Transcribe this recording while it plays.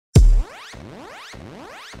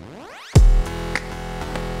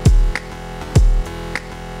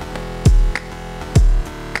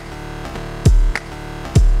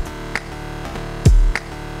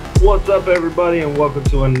What's up, everybody, and welcome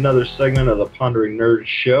to another segment of the Pondering Nerd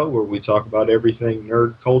Show, where we talk about everything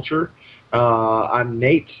nerd culture. I'm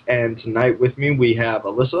Nate, and tonight with me we have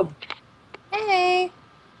Alyssa. Hey.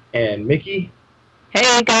 And Mickey.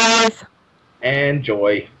 Hey, guys. And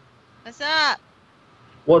Joy. What's up?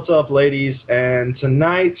 What's up, ladies? And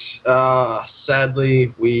tonight,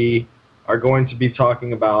 sadly, we are going to be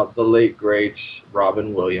talking about the late, great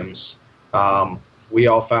Robin Williams. We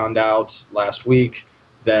all found out last week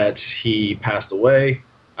that he passed away.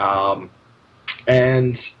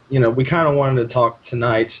 And, we kind of wanted to talk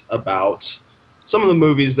tonight about some of the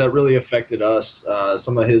movies that really affected us,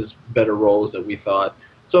 some of his better roles that we thought.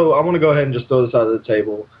 So I want to go ahead and just throw this out of the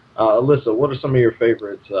table. Alyssa, what are some of your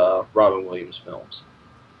favorite Robin Williams films?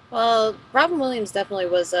 Well, Robin Williams definitely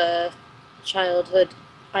was a childhood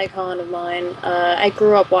icon of mine. I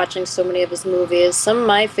grew up watching so many of his movies. Some of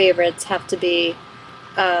my favorites have to be,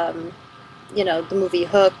 um, the movie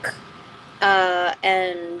Hook,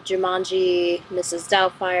 and Jumanji, Mrs.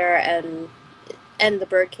 Doubtfire, and The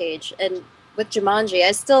Birdcage. And with Jumanji,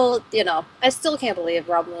 I still can't believe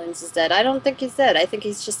Robin Williams is dead. I don't think he's dead. I think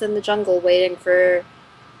he's just in the jungle waiting for,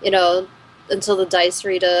 you know, until the dice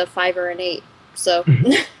read a 5 or an 8. So.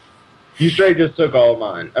 You straight just took all of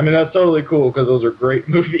mine. I mean, that's totally cool because those are great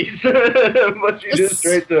movies. But you just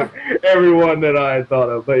straight took every one that I had thought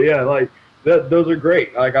of. But yeah, like, those are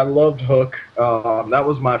great. Like, I loved Hook. That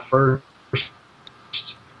was my first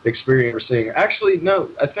experience seeing. Actually, no,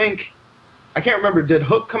 I can't remember. Did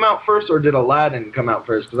Hook come out first or did Aladdin come out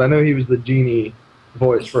first? Because I know he was the genie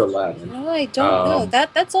voice for Aladdin. No, I don't know.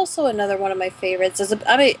 That's also another one of my favorites.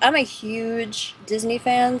 I'm a huge Disney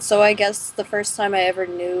fan, so I guess the first time I ever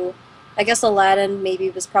knew, I guess Aladdin maybe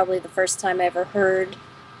was probably the first time I ever heard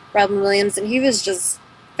Robin Williams, and he was just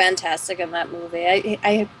fantastic in that movie.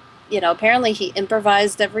 Apparently he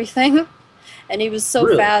improvised everything, and he was so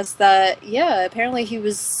Really? fast that, yeah, apparently he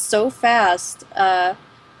was so fast, and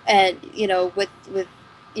with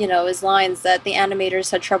his lines that the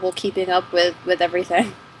animators had trouble keeping up with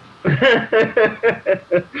everything. I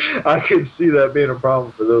could see that being a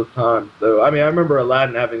problem for those times. So, I mean, I remember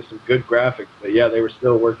Aladdin having some good graphics, but yeah, they were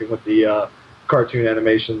still working with the cartoon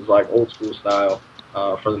animations, like old school style,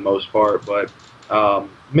 for the most part. But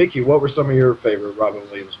Mickey, what were some of your favorite Robin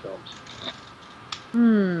Williams films?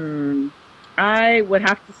 I would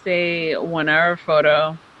have to say 1 Hour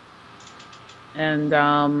Photo and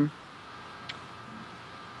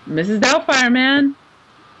Mrs. Doubtfire, man.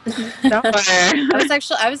 Doubtfire.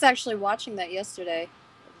 I was actually watching that yesterday.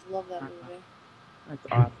 I love that movie. That's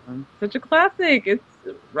awesome. Such a classic. It's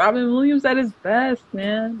Robin Williams at his best,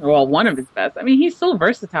 man. Well, one of his best. I mean, he's so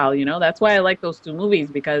versatile, That's why I like those two movies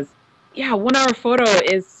because, yeah, 1 Hour Photo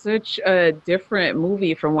is such a different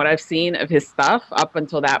movie from what I've seen of his stuff up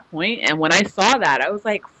until that point. And when I saw that, I was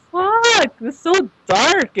like, fuck, this is so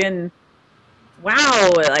dark. And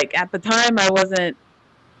wow, like at the time I wasn't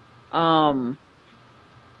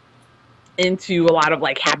into a lot of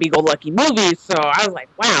like happy-go-lucky movies, so I was like,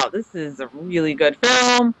 wow, this is a really good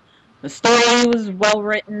film. The story was well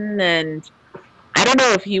written, and I don't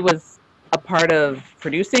know if he was a part of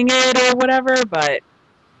producing it or whatever, but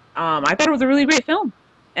I thought it was a really great film.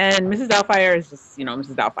 And Mrs. Doubtfire is just,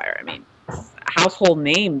 Mrs. Doubtfire. I mean, it's a household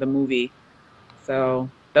name, the movie. So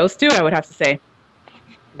those two, I would have to say.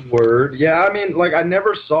 Word. Yeah, I mean, like, I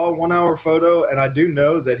never saw 1 Hour Photo, and I do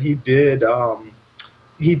know that he did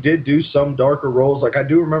do some darker roles. Like, I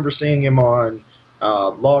do remember seeing him on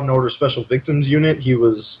Law and Order Special Victims Unit.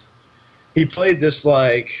 He played this,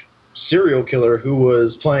 like, serial killer who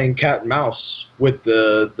was playing cat and mouse with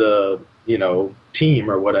the team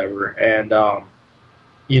or whatever. And,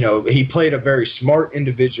 he played a very smart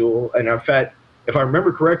individual. And in fact, if I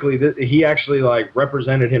remember correctly, he actually, like,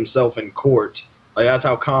 represented himself in court. Like, that's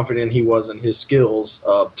how confident he was in his skills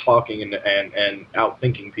of talking and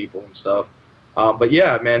outthinking people and stuff. But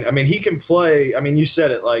yeah, man, I mean, he can play, I mean, you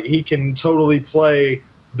said it, like, he can totally play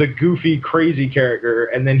the goofy, crazy character,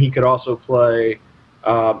 and then he could also play,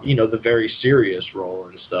 the very serious role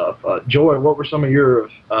and stuff. Joy, what were some of your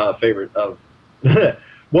favorite of,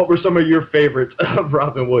 what were some of your favorites of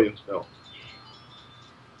Robin Williams films?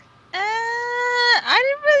 I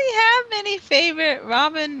didn't really have many favorite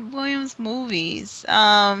Robin Williams movies.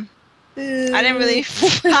 I didn't really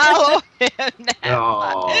follow him that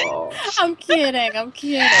much. I'm kidding.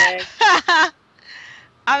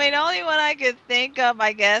 I mean, the only one I could think of,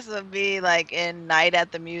 I guess, would be like in Night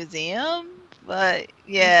at the Museum. But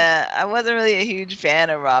yeah, I wasn't really a huge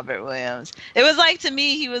fan of Robert Williams. It was like, to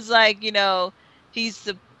me, he was like, he's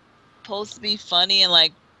supposed to be funny and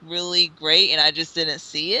like really great, and I just didn't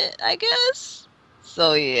see it, I guess.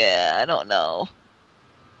 So yeah, I don't know.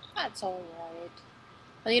 That's all right.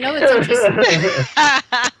 Well, you know what's interesting?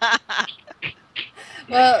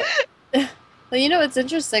 Well, well, you know what's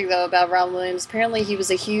interesting though about Robin Williams? Apparently, he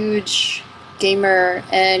was a huge gamer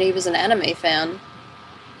and he was an anime fan.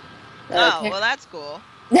 Oh, well, that's cool.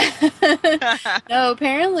 No,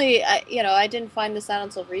 apparently, I didn't find this out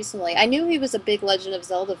until recently. I knew he was a big Legend of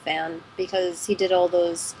Zelda fan because he did all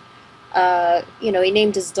those. He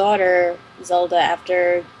named his daughter Zelda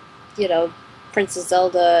after, Princess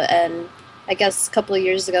Zelda, and I guess a couple of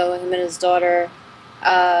years ago, him and his daughter,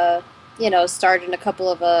 starred in a couple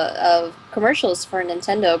of commercials for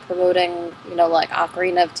Nintendo promoting, like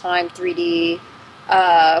Ocarina of Time 3D,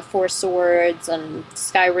 Four Swords, and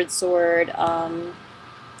Skyward Sword, but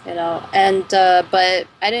I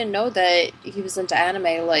didn't know that he was into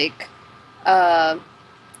anime,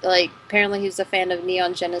 apparently he was a fan of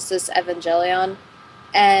Neon Genesis Evangelion,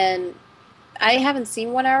 and I haven't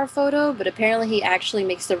seen 1 Hour Photo, but apparently he actually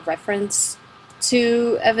makes a reference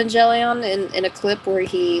to Evangelion in a clip where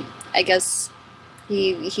he just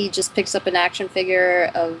picks up an action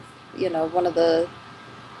figure of, one of the,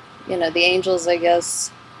 the angels, I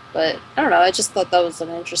guess. But I don't know, I just thought that was an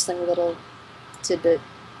interesting little tidbit,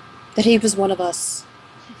 that he was one of us.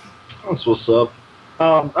 That's what's up.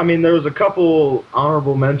 There was a couple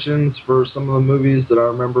honorable mentions for some of the movies that I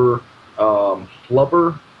remember.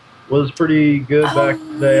 Flubber was pretty good back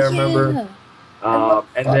in the day, I remember.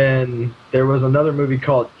 And then there was another movie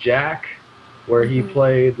called Jack, where he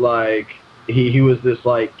played he was this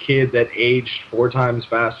kid that aged 4 times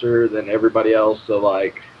faster than everybody else. So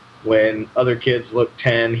when other kids looked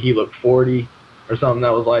 10, he looked 40 or something.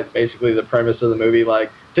 That was basically the premise of the movie.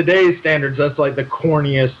 Today's standards, that's the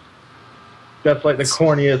corniest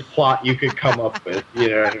plot you could come up with. You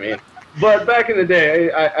know what I mean? But back in the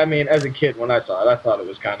day, I mean, as a kid, when I saw it, I thought it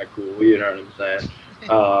was kind of cool. You know what I'm saying?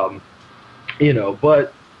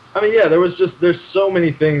 But I mean, yeah, there's so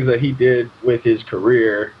many things that he did with his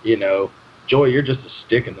career. Joy, you're just a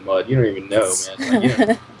stick in the mud. You don't even know,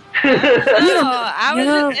 man.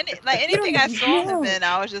 Anything I saw him in,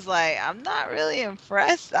 I was just I'm not really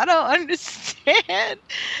impressed. I don't understand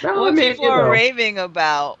what people are raving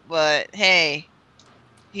about. But hey,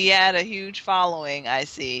 he had a huge following, I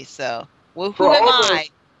see. So, who am I?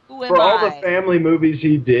 For all the family movies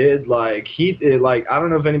he did, he did, I don't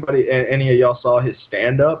know if any of y'all saw his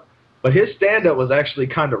stand-up, but his stand-up was actually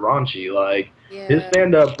kind of raunchy. His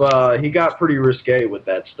stand-up, he got pretty risque with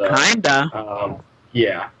that stuff. Kinda.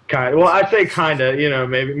 Yeah, kind of. Well, I say kinda,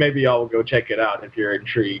 maybe y'all will go check it out if you're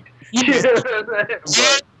intrigued. Damn.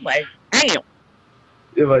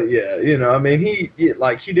 But yeah, I mean,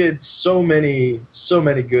 he did so many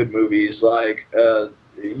good movies.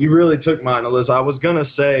 You really took mine, Alyssa. I was gonna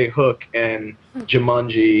say Hook and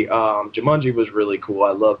Jumanji. Jumanji was really cool.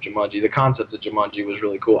 I love Jumanji. The concept of Jumanji was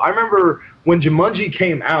really cool. I remember when Jumanji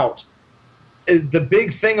came out, the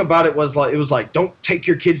big thing about it was don't take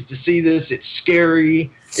your kids to see this. It's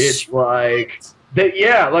scary. It's that.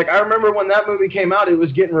 Yeah, I remember when that movie came out, it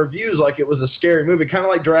was getting reviews like it was a scary movie, kind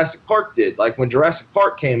of like Jurassic Park did. When Jurassic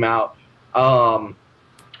Park came out,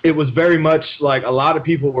 it was very much a lot of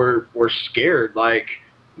people were scared.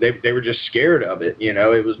 They were just scared of it.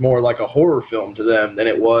 It was more like a horror film to them than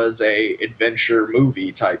it was a adventure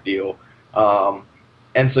movie type deal.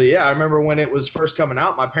 And so, yeah, I remember when it was first coming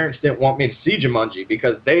out, my parents didn't want me to see Jumanji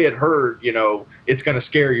because they had heard, it's going to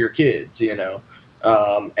scare your kids, and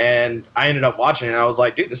I ended up watching it, and I was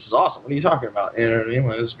like, dude, this is awesome. What are you talking about? You know what I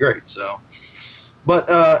mean? It was great. So, but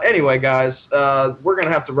anyway, guys, we're going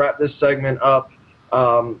to have to wrap this segment up.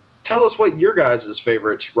 Tell us what your guys'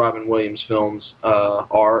 favorite Robin Williams films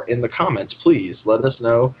are in the comments, please. Let us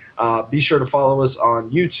know. Be sure to follow us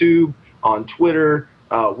on YouTube, on Twitter.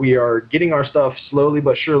 We are getting our stuff slowly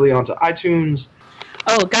but surely onto iTunes.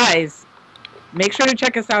 Oh, guys, make sure to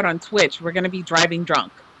check us out on Twitch. We're going to be driving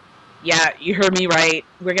drunk. Yeah, you heard me right.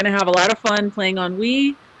 We're going to have a lot of fun playing on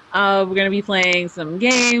Wii. We're going to be playing some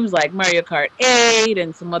games like Mario Kart 8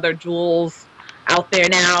 and some other jewels out there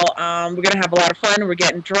now. We're going to have a lot of fun. We're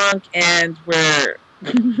getting drunk, and we're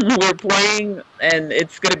playing, and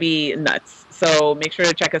it's going to be nuts. So make sure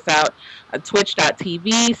to check us out at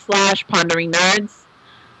twitch.tv/PonderingNerds.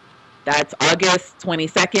 That's August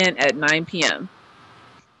 22nd at 9 p.m.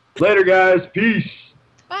 Later, guys. Peace.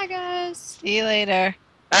 Bye, guys. See you later.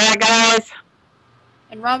 Bye, guys.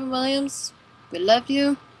 And Robin Williams, we love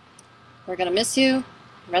you. We're going to miss you.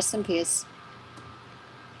 Rest in peace.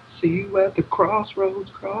 See you at the crossroads.